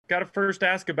to first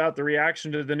ask about the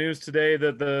reaction to the news today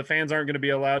that the fans aren't going to be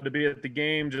allowed to be at the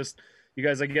game. Just you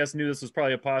guys, I guess, knew this was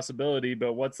probably a possibility,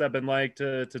 but what's that been like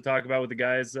to talk about with the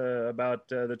guys about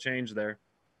the change there?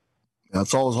 Yeah,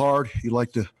 it's always hard. You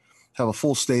like to have a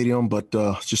full stadium, but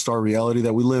it's just our reality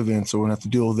that we live in, so we're going to have to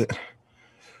deal with it.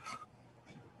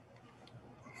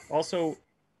 Also,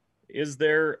 is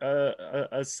there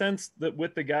a sense that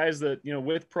with the guys that,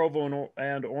 with Provo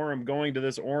and Orem going to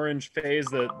this orange phase,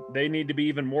 that they need to be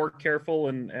even more careful?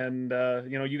 And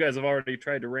you guys have already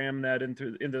tried to ram that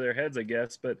into their heads, I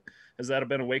guess, but has that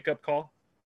been a wake-up call?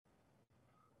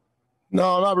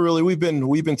 No, not really. We've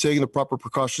been taking the proper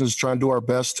precautions, trying to do our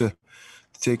best to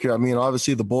take care. I mean,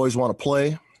 obviously the boys want to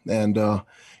play, and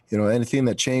anything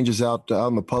that changes out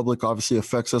in the public obviously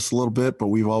affects us a little bit, but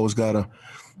we've always got to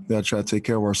try to take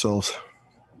care of ourselves.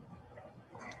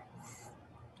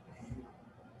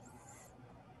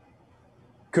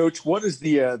 Coach, what is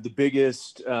the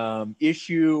biggest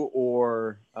issue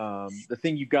or the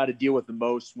thing you've got to deal with the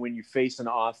most when you face an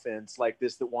offense like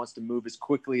this that wants to move as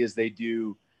quickly as they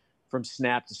do from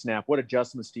snap to snap? What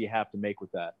adjustments do you have to make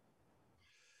with that?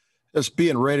 Just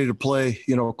being ready to play,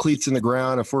 cleats in the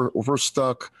ground. If we're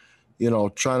stuck,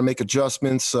 trying to make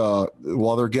adjustments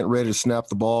while they're getting ready to snap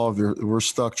the ball, if we're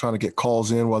stuck trying to get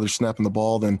calls in while they're snapping the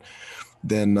ball, then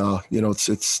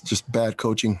it's just bad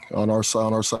coaching on our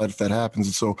side if that happens.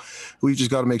 And so we've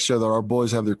just got to make sure that our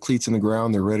boys have their cleats in the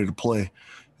ground, they're ready to play,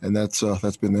 and that's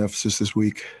been the emphasis this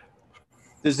week.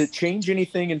 Does it change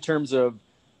anything in terms of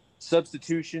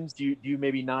substitutions? Do you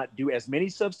maybe not do as many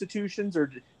substitutions,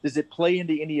 or does it play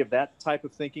into any of that type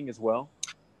of thinking as well?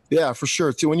 Yeah, for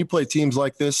sure. Too, when you play teams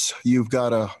like this, you've got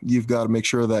to make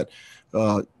sure that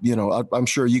I'm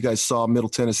sure you guys saw Middle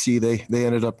Tennessee. They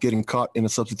ended up getting caught in a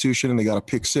substitution and they got a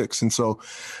pick six. And so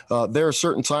there are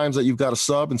certain times that you've got to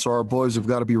sub, and so our boys have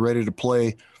got to be ready to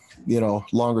play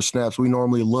longer snaps. We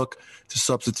normally look to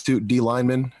substitute D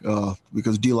linemen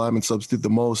because D linemen substitute the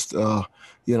most,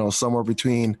 somewhere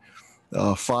between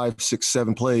 5, 6,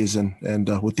 7 plays.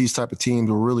 And with these type of teams,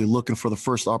 we're really looking for the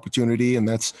first opportunity, and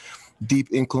that's deep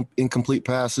incomplete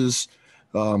passes,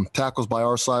 tackles by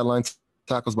our sideline,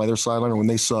 tackles by their sideline, or when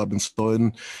they sub. And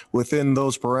so within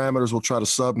those parameters, we'll try to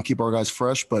sub and keep our guys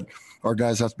fresh, but our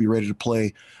guys have to be ready to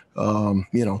play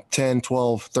 10,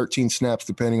 12, 13 snaps,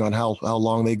 depending on how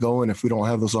long they go. And if we don't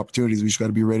have those opportunities, we just got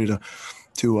to be ready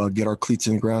to get our cleats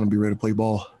in the ground and be ready to play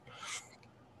ball.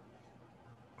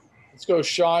 Let's go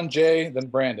Sean, Jay, then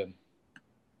Brandon.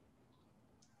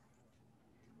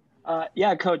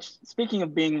 Yeah, Coach, speaking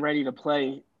of being ready to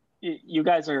play, you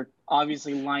guys are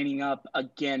obviously lining up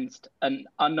against an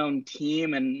unknown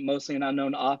team and mostly an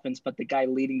unknown offense, but the guy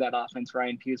leading that offense,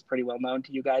 Ryan Pugh, is pretty well known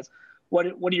to you guys. What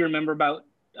do you remember about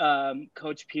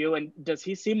Coach Pugh, and does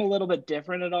he seem a little bit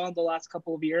different at all in the last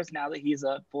couple of years now that he's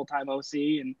a full-time OC,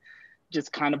 and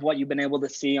just kind of what you've been able to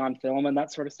see on film and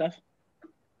that sort of stuff?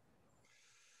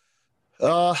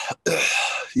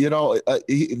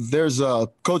 There's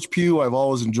Coach Pugh. I've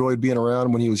always enjoyed being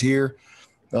around when he was here.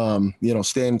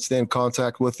 Stay in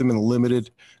contact with him and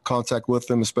limited contact with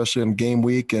him, especially on game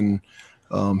week, and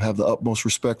have the utmost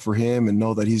respect for him and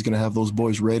know that he's going to have those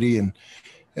boys ready.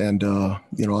 And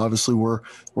obviously we're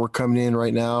coming in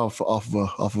right now off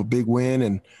of a big win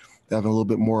and having a little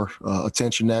bit more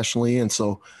attention nationally. And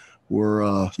so we're,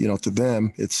 to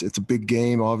them, it's a big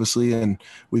game, obviously, and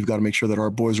we've got to make sure that our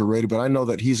boys are ready. But I know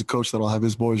that he's a coach that'll have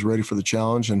his boys ready for the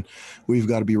challenge, and we've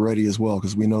got to be ready as well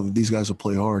because we know that these guys will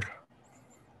play hard.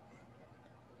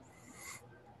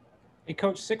 Hey,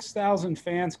 Coach, 6,000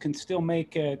 fans can still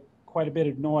make quite a bit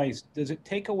of noise. Does it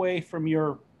take away from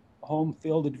your home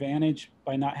field advantage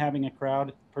by not having a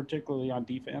crowd, particularly on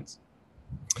defense?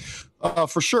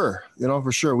 For sure.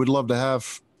 For sure. We'd love to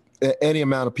have any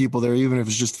amount of people there, even if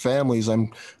it's just families.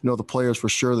 The players for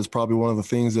sure. That's probably one of the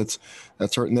things that's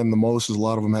hurting them the most is a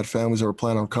lot of them had families that were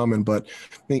planning on coming. But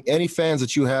I think any fans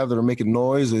that you have that are making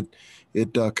noise, it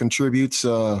contributes,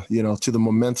 to the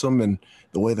momentum and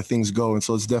the way that things go. And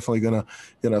so it's definitely going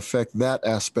to affect that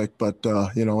aspect. But,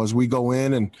 as we go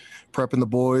in and prepping the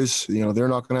boys, they're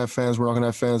not going to have fans. We're not going to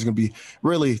have fans. It's going to be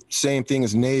really same thing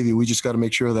as Navy. We just got to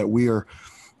make sure that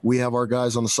we have our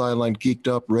guys on the sideline geeked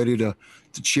up, ready to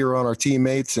cheer on our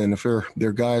teammates. And if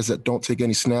they're guys that don't take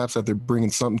any snaps, that they're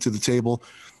bringing something to the table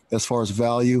as far as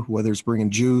value, whether it's bringing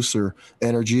juice or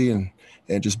energy and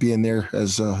just being there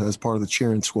as part of the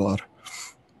cheering squad.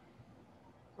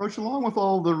 Coach, along with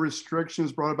all the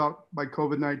restrictions brought about by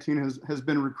COVID-19 has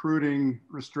been recruiting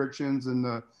restrictions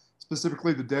and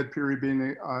specifically the dead period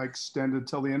being extended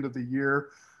till the end of the year.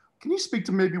 Can you speak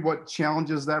to maybe what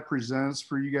challenges that presents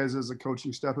for you guys as a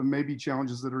coaching staff and maybe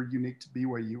challenges that are unique to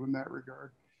BYU in that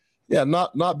regard? Yeah,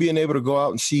 not being able to go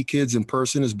out and see kids in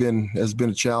person has been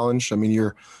a challenge. I mean,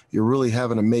 you're really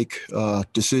having to make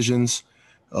decisions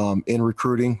in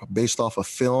recruiting based off of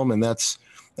film, and that's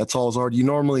always hard. You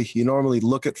normally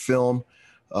look at film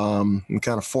and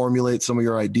kind of formulate some of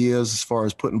your ideas as far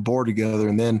as putting a board together,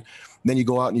 and then you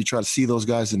go out and you try to see those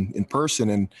guys in person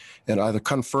and either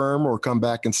confirm or come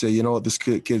back and say, you know what, this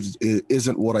kid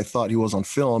isn't what I thought he was on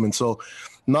film. And so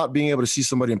not being able to see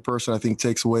somebody in person, I think,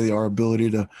 takes away our ability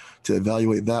to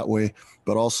evaluate that way,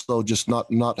 but also just not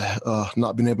being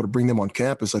able to bring them on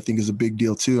campus, I think, is a big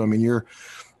deal too. I mean,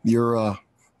 you're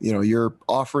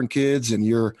offering kids and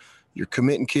you're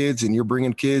committing kids and you're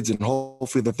bringing kids, and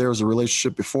hopefully that there's a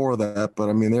relationship before that. But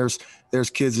I mean, there's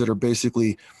kids that are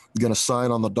basically going to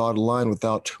sign on the dotted line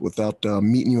without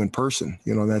meeting you in person.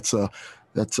 You know, that's a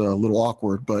little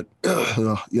awkward, but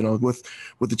you know, with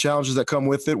the challenges that come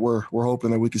with it, we're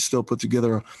hoping that we can still put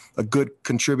together a good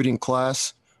contributing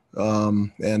class,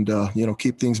 and you know,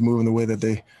 keep things moving the way that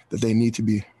they need to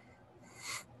be.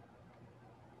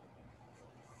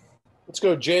 Let's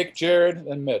go Jake, Jared,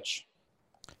 and Mitch.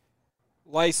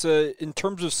 Ilaisa, in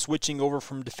terms of switching over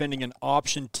from defending an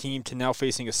option team to now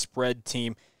facing a spread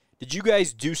team, did you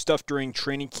guys do stuff during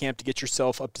training camp to get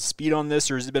yourself up to speed on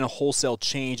this, or has it been a wholesale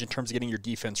change in terms of getting your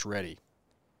defense ready?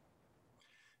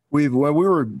 When we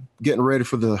were getting ready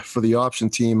for the option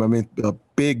team, I mean, a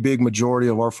big majority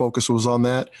of our focus was on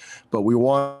that, but we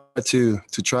wanted to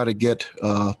try to get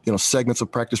you know, segments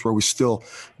of practice where we still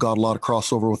got a lot of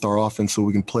crossover with our offense, so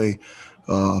we can play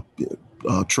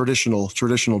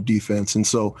traditional defense. And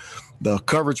so the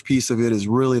coverage piece of it is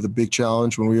really the big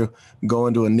challenge. When we go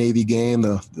into a Navy game,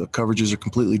 the coverages are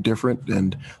completely different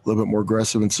and a little bit more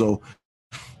aggressive. And so,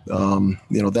 you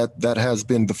know, that has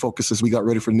been the focus as we got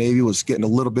ready for Navy, was getting a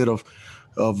little bit of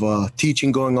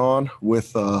teaching going on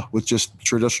with just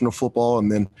traditional football.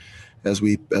 And then as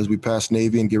we pass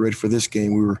Navy and get ready for this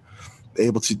game, we were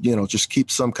able to, you know, just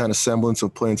keep some kind of semblance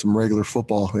of playing some regular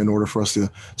football in order for us to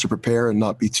prepare and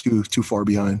not be too far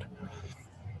behind.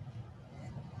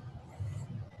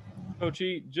 Coach,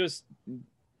 just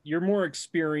you're more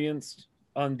experienced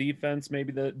on defense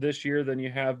maybe this year than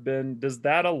you have been. Does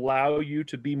that allow you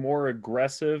to be more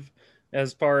aggressive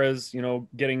as far as, you know,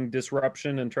 getting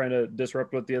disruption and trying to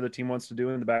disrupt what the other team wants to do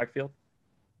in the backfield?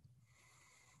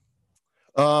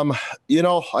 You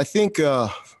know, I think you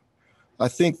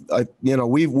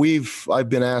know, I've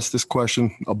been asked this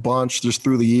question a bunch just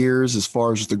through the years as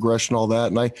far as just aggression, all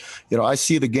that. And I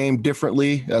see the game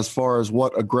differently as far as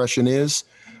what aggression is.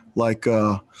 Like,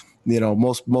 you know,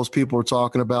 most people are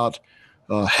talking about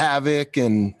havoc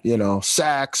and, you know,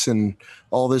 sacks and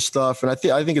all this stuff. And I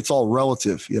think it's all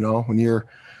relative, you know, when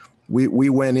we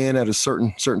went in at a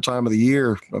certain time of the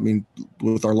year, I mean,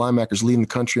 with our linebackers leading the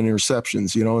country in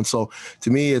interceptions, you know, and so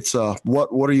to me, it's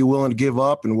what are you willing to give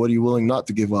up and what are you willing not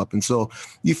to give up? And so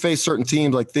you face certain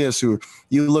teams like this who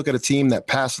you look at a team that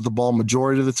passes the ball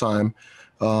majority of the time.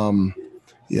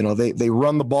 You know, they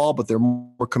run the ball, but they're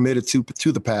more committed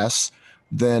to the pass.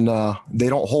 Then they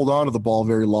don't hold on to the ball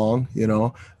very long. You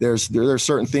know, there are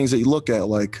certain things that you look at,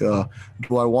 like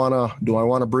do I want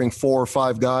to bring 4 or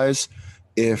 5 guys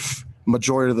if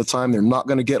majority of the time they're not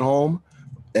going to get home,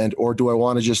 or do I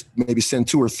want to just maybe send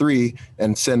 2 or 3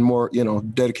 and send more, you know,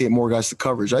 dedicate more guys to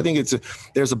coverage? I think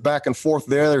there's a back and forth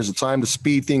there. There's a time to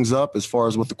speed things up as far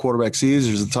as what the quarterback sees.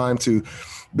 There's a time to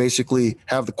basically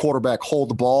have the quarterback hold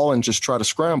the ball and just try to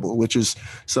scramble, which is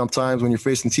sometimes when you're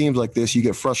facing teams like this, you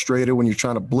get frustrated when you're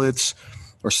trying to blitz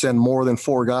or send more than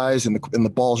 4 guys and the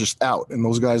ball's just out and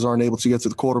those guys aren't able to get to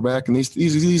the quarterback. And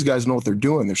these guys know what they're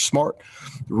doing. They're smart.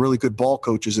 They're really good ball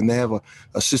coaches, and they have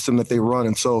a system that they run.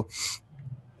 And so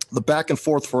the back and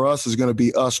forth for us is going to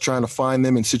be us trying to find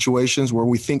them in situations where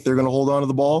we think they're going to hold on to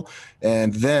the ball,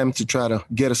 and them to try to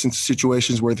get us into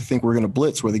situations where they think we're going to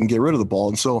blitz, where they can get rid of the ball.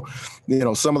 And so, you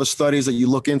know, some of the studies that you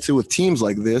look into with teams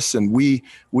like this, and we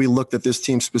looked at this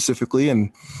team specifically,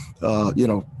 and, you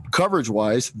know, coverage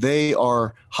wise, they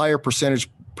are higher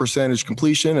percentage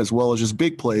completion as well as just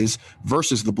big plays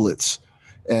versus the blitz.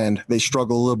 And they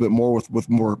struggle a little bit more with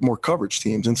more coverage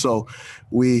teams. And so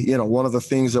you know, one of the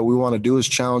things that we want to do is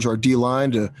challenge our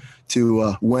D-line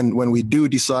to when we do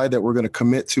decide that we're going to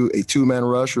commit to a 2-man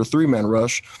rush or a 3-man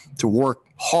rush, to work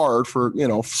hard for, you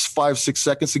know, 5-6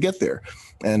 seconds to get there.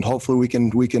 And hopefully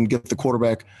we can get the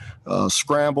quarterback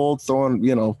scrambled,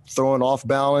 throwing off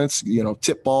balance, you know,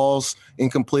 tip balls,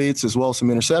 incompletes, as well as some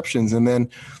interceptions. And then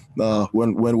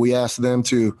when we ask them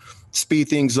to speed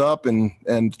things up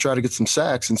and try to get some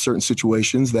sacks in certain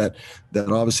situations, that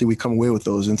obviously we come away with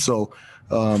those. And so,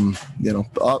 you know,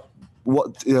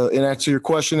 and answer your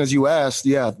question as you asked,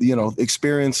 yeah, you know,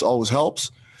 experience always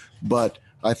helps, but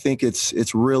I think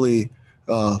it's really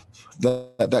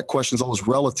that question is always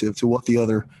relative to what the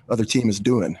other team is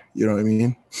doing. You know what I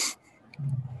mean?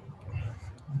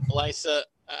 Ilaisa,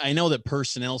 I know that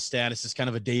personnel status is kind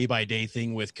of a day-by-day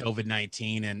thing with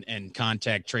COVID-19 and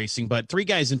contact tracing, but three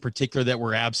guys in particular that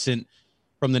were absent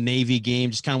from the Navy game,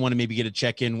 just kind of want to maybe get a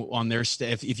check-in on their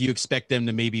staff, if you expect them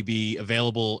to maybe be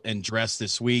available and dressed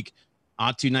this week.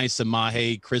 Atunaisa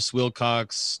Mahe, Chris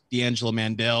Wilcox, D'Angelo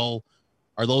Mandel.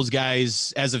 Are those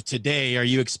guys, as of today, are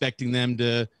you expecting them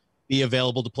to be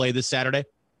available to play this Saturday?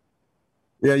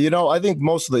 Yeah, I think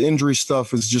most of the injury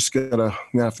stuff is just gonna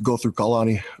have to go through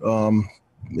Kalani.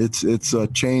 It's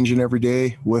changing every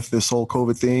day with this whole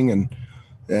COVID thing, and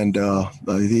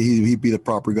he'd be the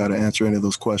proper guy to answer any of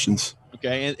those questions.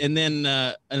 Okay, and then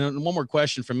one more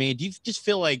question from me. Do you just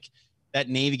feel like that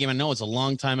Navy game, I know it's a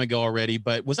long time ago already,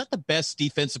 but was that the best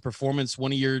defensive performance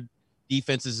one of your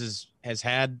defenses has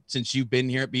had since you've been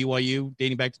here at BYU,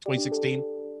 dating back to 2016?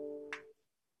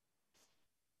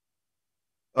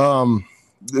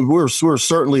 We're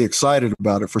certainly excited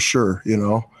about it for sure.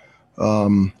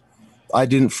 I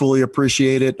didn't fully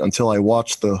appreciate it until I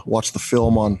watched the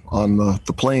film on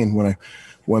the plane when I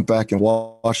went back and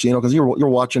watched. Because you're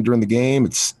watching during the game.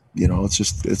 It's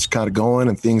it's kind of going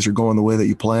and things are going the way that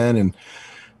you plan.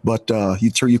 But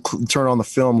you turn on the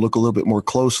film, look a little bit more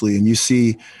closely, and you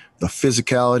see the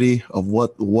physicality of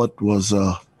what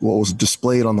was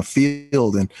displayed on the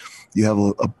field, and you have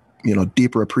a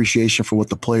deeper appreciation for what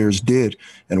the players did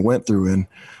and went through. And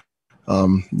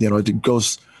it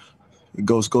goes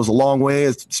a long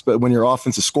way when your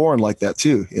offense is scoring like that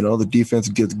too. The defense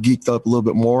gets geeked up a little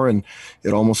bit more, and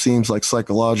it almost seems like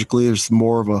psychologically there's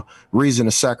more of a reason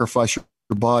to sacrifice your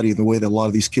body in the way that a lot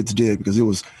of these kids did, because it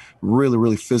was really,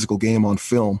 really physical game on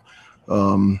film.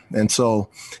 And so,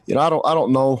 I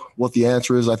don't know what the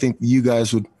answer is. I think you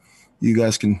guys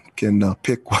can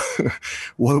pick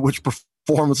which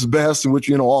performance is best and which,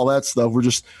 all that stuff. We're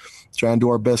just trying to do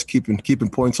our best, keeping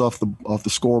points off the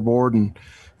scoreboard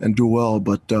and do well,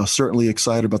 but certainly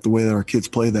excited about the way that our kids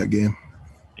play that game.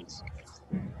 Thanks.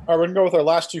 All right, we're gonna go with our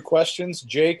last two questions,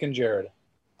 Jake and Jared.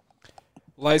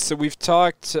 Lisa, we've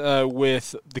talked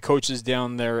with the coaches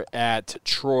down there at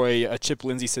Troy. Chip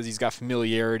Lindsey says he's got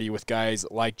familiarity with guys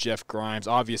like Jeff Grimes,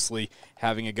 obviously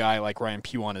having a guy like Ryan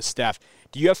Pugh on his staff.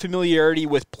 Do you have familiarity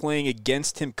with playing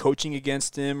against him, coaching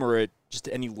against him, or at just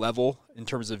any level in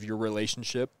terms of your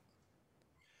relationship?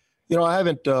 I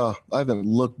haven't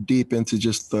looked deep into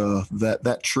just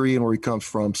that tree and where he comes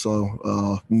from.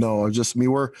 So no,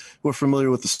 we're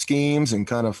familiar with the schemes and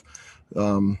kind of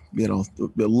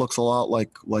it looks a lot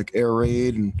like air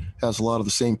raid and has a lot of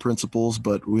the same principles,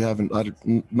 but we haven't.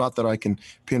 Not that I can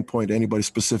pinpoint anybody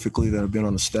specifically that I've been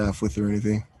on the staff with or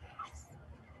anything.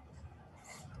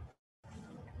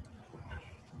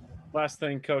 Last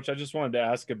thing, Coach, I just wanted to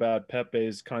ask about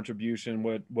Pepe's contribution,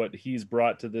 what he's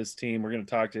brought to this team. We're going to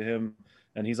talk to him,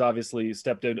 and he's obviously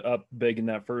stepped it up big in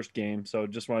that first game. So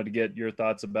just wanted to get your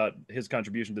thoughts about his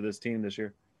contribution to this team this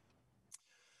year.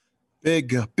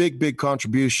 Big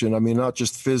contribution. I mean, not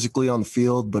just physically on the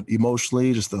field, but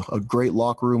emotionally, just a great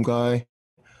locker room guy,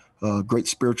 great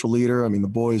spiritual leader. I mean, the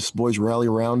boys rally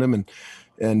around him,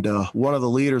 and one of the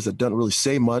leaders that doesn't really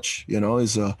say much,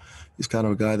 he's kind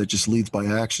of a guy that just leads by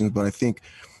actions. But I think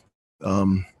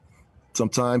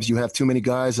sometimes you have too many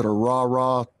guys that are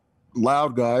raw,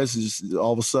 loud guys.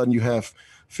 All of a sudden you have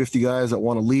 50 guys that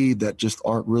want to lead that just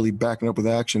aren't really backing up with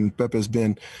action. Pepe has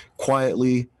been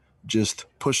quietly just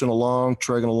pushing along,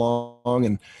 trudging along,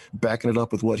 and backing it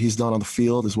up with what he's done on the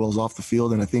field as well as off the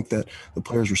field. And I think that the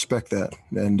players respect that.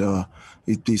 And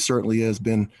he certainly has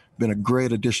been a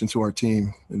great addition to our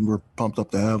team, and we're pumped up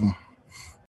to have him.